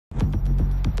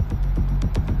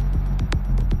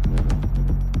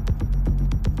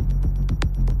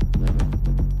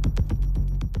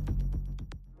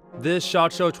This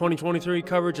SHOT Show 2023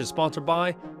 coverage is sponsored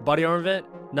by Body Armor Event,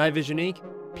 Night Vision Inc.,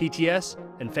 PTS,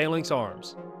 and Phalanx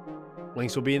Arms.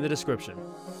 Links will be in the description.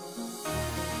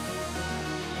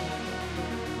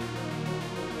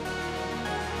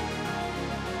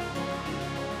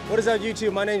 What is up,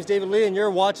 YouTube? My name is David Lee, and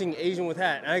you're watching Asian with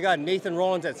Hat. And I got Nathan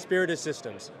Rollins at Spiritus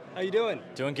Systems. How you doing?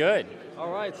 Doing good.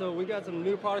 All right, so we got some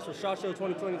new products for SHOT Show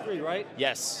 2023, right?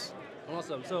 Yes.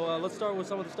 Awesome. So let's start with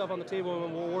some of the stuff on the table,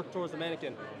 and we'll work towards the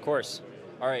mannequin. Of course.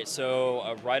 All right,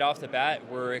 so right off the bat,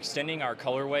 we're extending our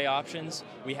colorway options.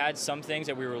 We had some things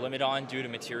that we were limited on due to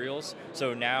materials.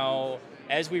 So now,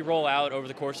 as we roll out over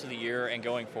the course of the year and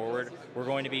going forward, we're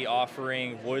going to be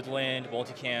offering woodland,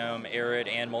 multicam arid,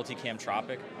 and multicam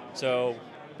tropic. So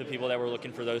the people that were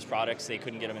looking for those products, they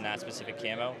couldn't get them in that specific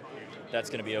camo. That's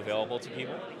going to be available to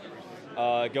people.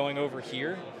 Going over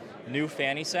here, new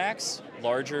fanny sacks,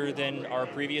 larger than our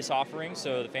previous offerings.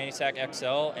 So the fanny sack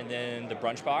XL and then the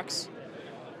brunch box.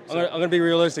 I'm going to be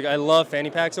realistic. I love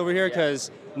fanny packs over here because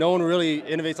no one really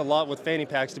innovates a lot with fanny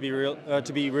packs to be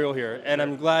real here. And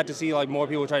I'm glad to see like more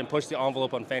people try and push the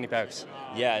envelope on fanny packs.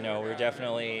 Yeah, no, we're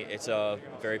definitely, it's a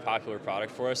very popular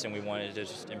product for us, and we wanted to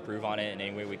just improve on it in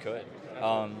any way we could.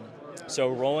 So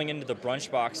rolling into the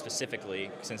brunch box specifically,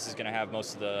 since it's going to have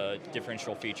most of the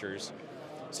differential features.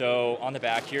 So on the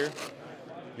back here,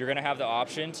 you're going to have the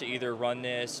option to either run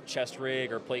this chest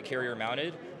rig or plate carrier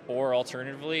mounted, or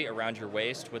alternatively around your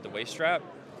waist with the waist strap.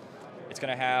 It's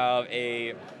going to have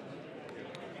a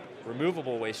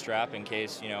removable waist strap in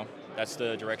case, you know, that's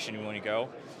the direction you want to go.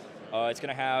 It's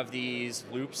going to have these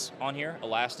loops on here,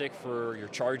 elastic for your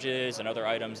charges and other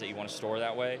items that you want to store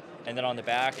that way. And then on the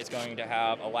back, it's going to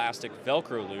have elastic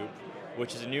Velcro loop,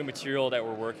 which is a new material that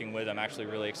we're working with. I'm actually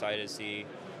really excited to see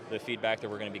the feedback that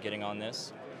we're going to be getting on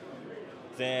this.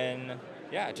 Then,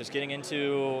 yeah, just getting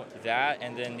into that,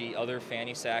 and then the other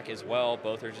fanny sack as well.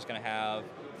 Both are just going to have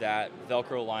that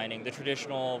Velcro lining, the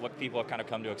traditional, what people have kind of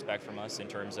come to expect from us in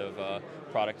terms of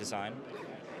product design.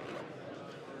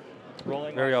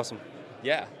 Very awesome.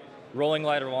 Yeah. Rolling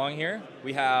right along here,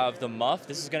 we have the muff.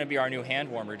 This is going to be our new hand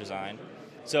warmer design.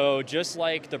 So just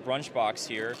like the brunch box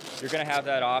here, you're going to have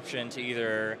that option to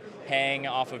either hang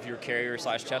off of your carrier /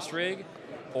 chest rig,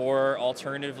 or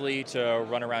alternatively to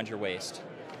run around your waist.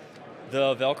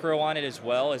 The Velcro on it as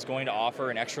well is going to offer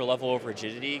an extra level of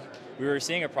rigidity. We were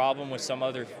seeing a problem with some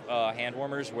other hand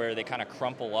warmers where they kind of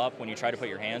crumple up when you try to put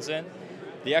your hands in.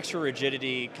 The extra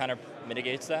rigidity kind of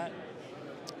mitigates that.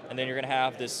 And then you're going to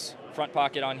have this front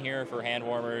pocket on here for hand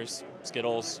warmers,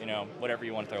 Skittles, you know, whatever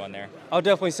you want to throw in there. I'll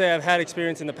definitely say I've had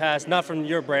experience in the past, not from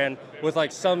your brand, with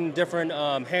like some different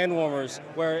hand warmers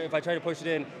where if I try to push it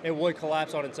in, it would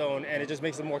collapse on its own, and it just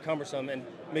makes it more cumbersome and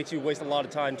makes you waste a lot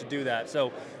of time to do that.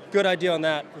 So good idea on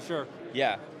that, for sure.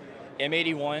 Yeah.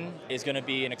 M81 is going to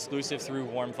be an exclusive through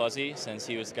Warm Fuzzy, since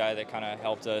he was the guy that kind of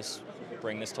helped us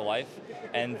bring this to life.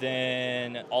 And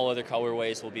then all other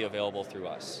colorways will be available through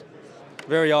us.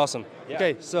 Very awesome. Yeah.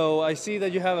 Okay, so I see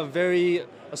that you have a very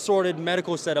assorted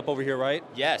medical setup over here, right?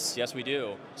 Yes, yes we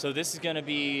do. So this is going to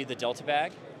be the Delta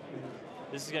bag.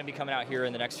 This is going to be coming out here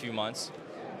in the next few months.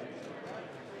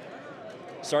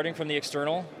 Starting from the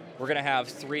external, we're going to have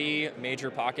 3 major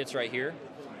pockets right here.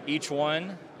 Each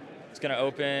one is going to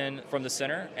open from the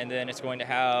center, and then it's going to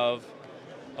have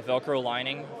a Velcro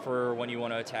lining for when you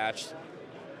want to attach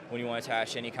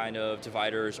any kind of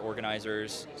dividers,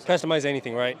 organizers. Customize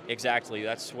anything, right? Exactly,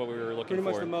 that's what we were looking for.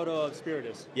 Pretty much the motto of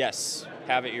Spiritus. Yes,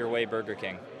 have it your way, Burger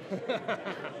King.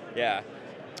 Yeah.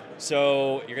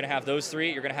 So you're going to have those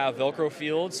 3. You're going to have Velcro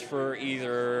fields for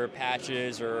either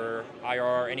patches or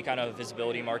IR, any kind of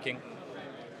visibility marking.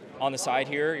 On the side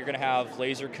here, you're going to have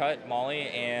laser cut molly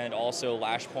and also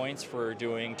lash points for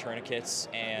doing tourniquets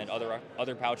and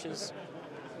other pouches.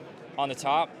 On the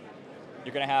top,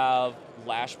 you're going to have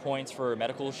lash points for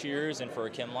medical shears and for a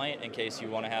chem light in case you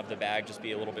want to have the bag just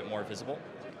be a little bit more visible.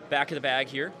 Back of the bag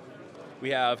here,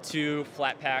 we have 2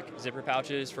 flat pack zipper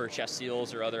pouches for chest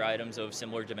seals or other items of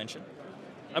similar dimension.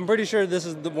 I'm pretty sure this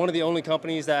is one of the only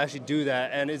companies that actually do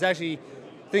that, and it's actually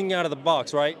thinking out of the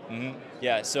box, right? Mm-hmm.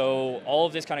 Yeah, so all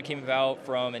of this kind of came about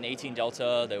from an 18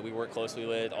 Delta that we work closely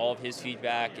with. All of his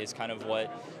feedback is kind of what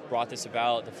brought this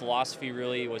about. The philosophy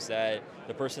really was that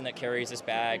the person that carries this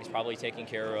bag is probably taking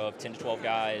care of 10 to 12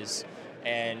 guys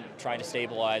and trying to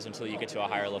stabilize until you get to a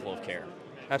higher level of care.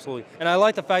 Absolutely. And I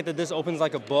like the fact that this opens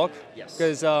like a book. Yes.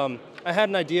 Because I had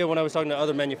an idea when I was talking to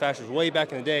other manufacturers way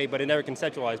back in the day, but it never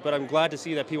conceptualized. But I'm glad to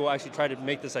see that people actually try to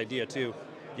make this idea too.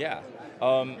 Yeah.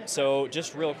 So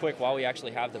just real quick while we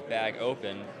actually have the bag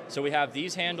open. So we have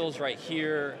these handles right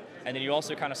here And then you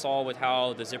also kind of saw with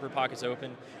how the zipper pockets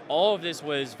open. All of this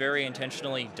was very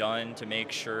intentionally done to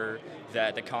make sure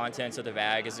that the contents of the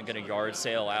bag isn't going to yard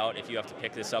sale out if you have to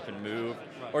pick this up and move,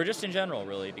 or just in general,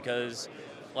 really, because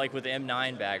like with the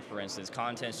M9 bag, for instance,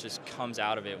 contents just comes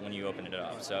out of it when you open it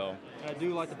up. So I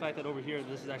do like the fact that over here,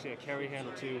 this is actually a carry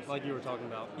handle too, like you were talking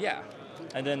about. yeah,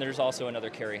 and then there's also another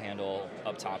carry handle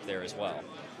up top there as well.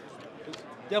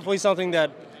 Definitely something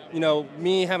that,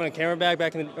 me having a camera bag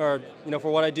back in, or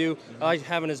for what I do, I like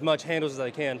having as much handles as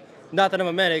I can. Not that I'm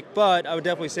a medic, but I would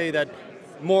definitely say that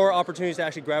more opportunities to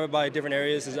actually grab it by different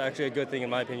areas is actually a good thing in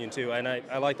my opinion too, and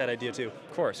I like that idea too.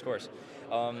 Of course.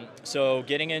 So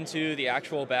getting into the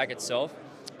actual bag itself,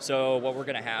 so what we're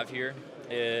going to have here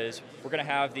is we're going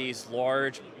to have these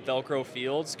large Velcro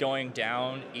fields going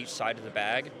down each side of the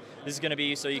bag. This is going to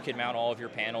be so you can mount all of your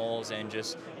panels and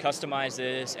just customize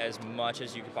this as much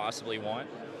as you could possibly want.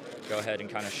 Go ahead and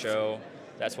kind of show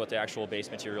that's what the actual base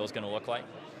material is going to look like.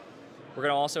 We're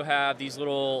going to also have these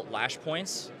little lash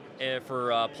points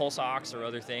for pulse ox or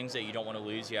other things that you don't want to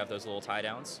lose. You have those little tie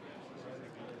downs.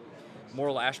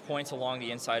 More lash points along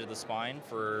the inside of the spine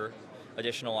for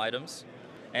additional items.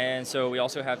 And so we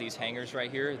also have these hangers right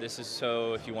here. This is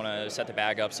so if you want to set the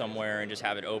bag up somewhere and just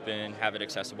have it open, have it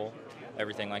accessible,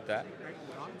 everything like that.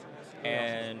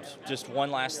 And just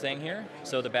one last thing here.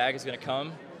 So the bag is going to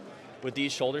come with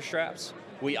these shoulder straps.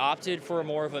 We opted for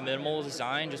more of a minimal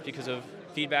design just because of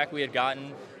feedback we had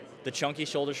gotten. The chunky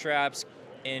shoulder straps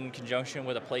in conjunction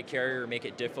with a plate carrier make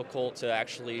it difficult to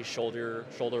actually shoulder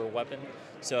a weapon.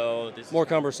 So this more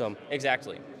cumbersome.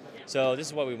 Exactly. So this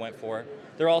is what we went for.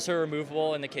 They're also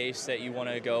removable in the case that you want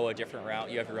to go a different route.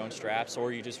 You have your own straps,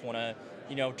 or you just want to,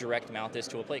 direct mount this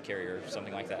to a plate carrier or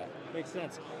something like that. Makes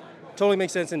sense. Totally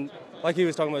makes sense. And like he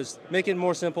was talking about, is make it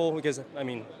more simple because,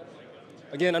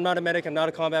 again, I'm not a medic, I'm not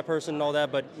a combat person and all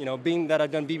that, but, being that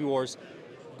I've done BB Wars,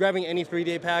 grabbing any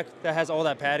 3-day pack that has all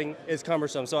that padding is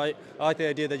cumbersome. So I like the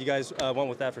idea that you guys went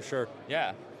with that for sure.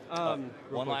 Yeah.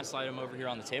 One last item over here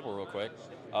on the table real quick.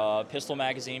 Pistol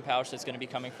magazine pouch that's going to be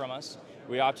coming from us.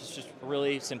 We opted just a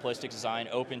really simplistic design,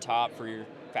 open top for your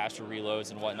faster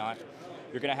reloads and whatnot.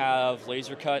 You're going to have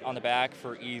laser cut on the back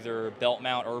for either belt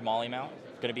mount or molly mount.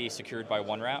 It's going to be secured by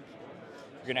one wrap.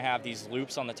 You're going to have these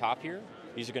loops on the top here.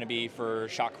 These are going to be for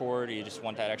shot cord, or you just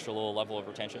want that extra little level of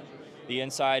retention. The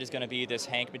inside is going to be this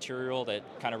hank material that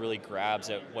kind of really grabs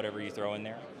at whatever you throw in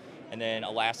there. And then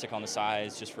elastic on the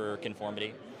sides just for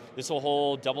conformity. This will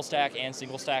hold double stack and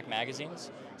single stack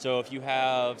magazines. So if you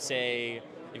have,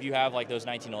 like those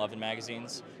 1911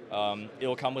 magazines,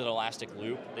 it'll come with an elastic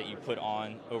loop that you put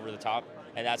on over the top,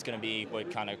 and that's going to be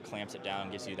what kind of clamps it down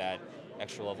and gives you that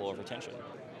extra level of retention.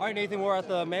 All right, Nathan, we're at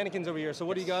the mannequins over here. So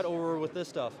what do you got over with this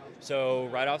stuff? So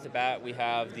right off the bat, we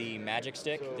have the Magic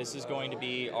Stick. This is going to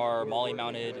be our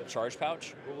MOLLE-mounted charge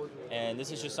pouch, and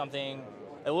this is just something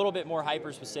a little bit more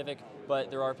hyper-specific,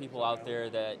 but there are people out there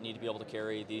that need to be able to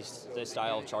carry this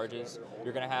style of charges.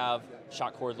 You're going to have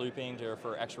shot cord looping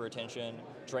for extra retention,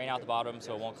 drain out the bottom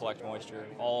so it won't collect moisture,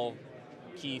 all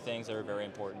key things that are very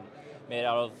important. Made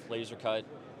out of laser cut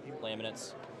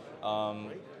laminates.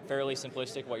 Fairly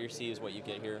simplistic. What you see is what you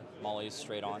get here. Molly's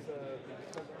straight on.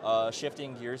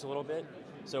 Shifting gears a little bit.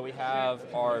 So we have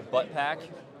our butt pack.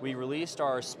 We released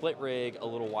our split rig a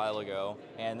little while ago,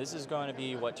 and this is going to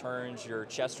be what turns your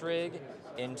chest rig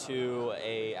into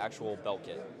a actual belt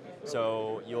kit.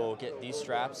 So you'll get these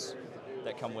straps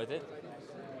that come with it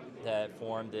that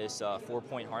form this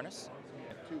 4-point harness.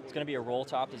 It's going to be a roll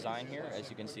top design here, as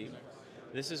you can see.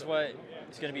 This is what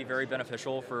it's going to be very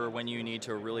beneficial for when you need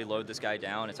to really load this guy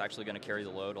down. It's actually going to carry the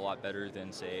load a lot better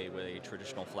than, say, with a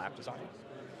traditional flap design.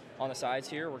 On the sides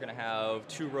here, we're going to have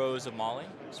 2 rows of MOLLE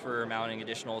for mounting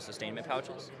additional sustainment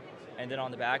pouches. And then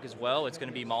on the back as well, it's going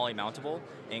to be MOLLE mountable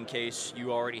in case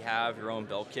you already have your own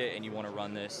belt kit and you want to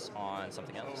run this on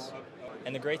something else.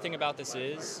 And the great thing about this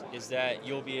is that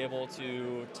you'll be able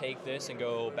to take this and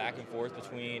go back and forth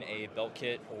between a belt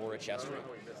kit or a chest rig.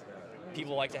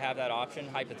 People like to have that option,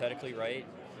 hypothetically, right?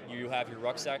 You have your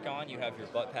rucksack on, you have your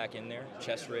butt pack in there,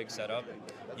 chest rig set up.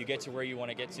 You get to where you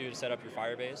want to get to set up your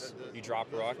fire base. You drop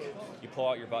ruck, you pull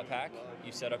out your butt pack,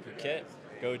 you set up your kit,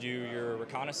 go do your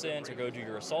reconnaissance or go do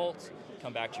your assault,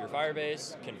 come back to your fire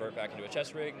base, convert back into a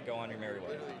chest rig, and go on your merry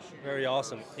way. Very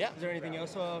awesome. Yeah. Is there anything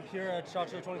else here at SHOT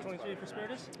Show 2023 for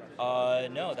Spiritus?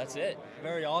 No, that's it.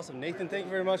 Very awesome. Nathan, thank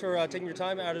you very much for taking your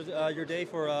time out of your day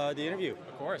for the interview.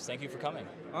 Of course. Thank you for coming.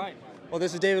 All right. Well,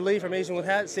 this is David Lee from Asian with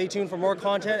Hat. Stay tuned for more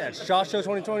content at SHOT Show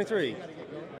 2023.